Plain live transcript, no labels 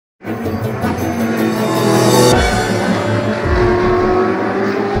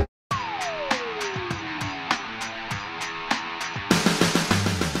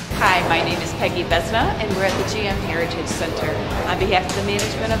Heritage Center. On behalf of the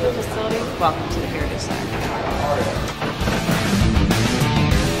management of the facility, welcome to the Heritage Center.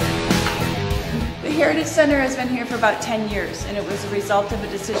 The Heritage Center has been here for about 10 years, and it was a result of a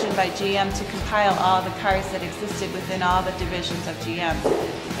decision by GM to compile all the cars that existed within all the divisions of GM.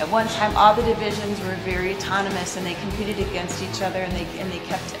 At one time, all the divisions were very autonomous, and they competed against each other, and they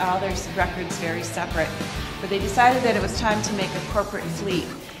kept all their records very separate. But they decided that it was time to make a corporate fleet.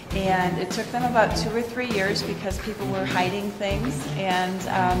 And it took them about 2 or 3 years because people were hiding things and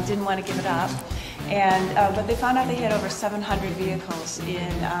didn't want to give it up. But they found out they had over 700 vehicles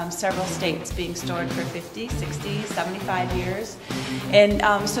in several states being stored for 50, 60, 75 years. And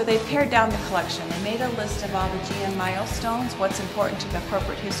so they pared down the collection. They made a list of all the GM milestones, what's important to the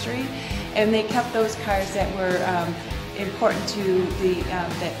corporate history, and they kept those cars that were important to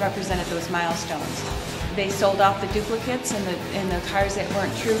that represented those milestones. They sold off the duplicates and the cars that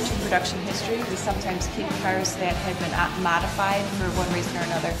weren't true to production history. We sometimes keep cars that had been modified for one reason or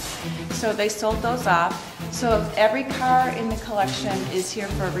another. So they sold those off. So every car in the collection is here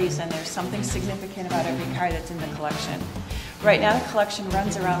for a reason. There's something significant about every car that's in the collection. Right now the collection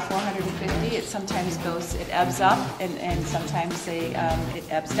runs around 450. It sometimes it ebbs up and sometimes it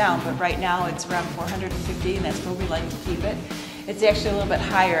ebbs down. But right now it's around 450, and that's where we like to keep it. It's actually a little bit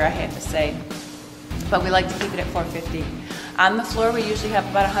higher, I have to say, but we like to keep it at 450. On the floor, we usually have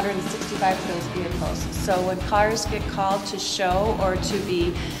about 165 of those vehicles. So when cars get called to show or to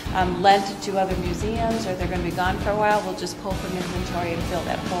be lent to other museums, or they're going to be gone for a while, we'll just pull from inventory and fill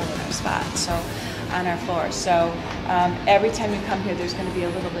that hole in our spot, so on our floor. So every time you come here, there's going to be a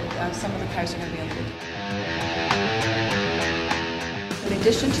little bit, some of the cars are going to be a little bit. In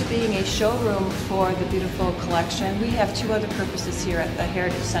addition to being a showroom for the beautiful collection, we have 2 other purposes here at the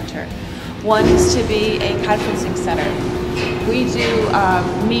Heritage Center. One is to be a conferencing center. We do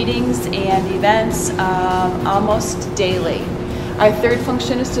meetings and events almost daily. Our third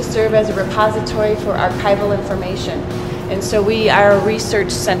function is to serve as a repository for archival information. And so we are a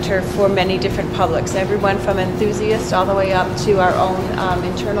research center for many different publics, everyone from enthusiasts all the way up to our own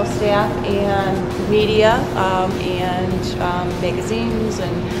internal staff and media and magazines,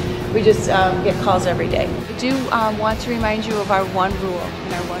 and we just get calls every day. We do want to remind you of our one rule,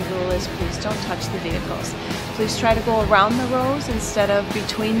 and our one rule is please don't touch the vehicles. Please try to go around the rows instead of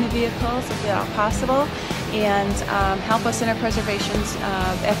between the vehicles if at all possible, and help us in our preservation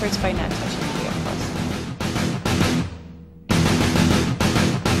efforts by not touching the vehicles.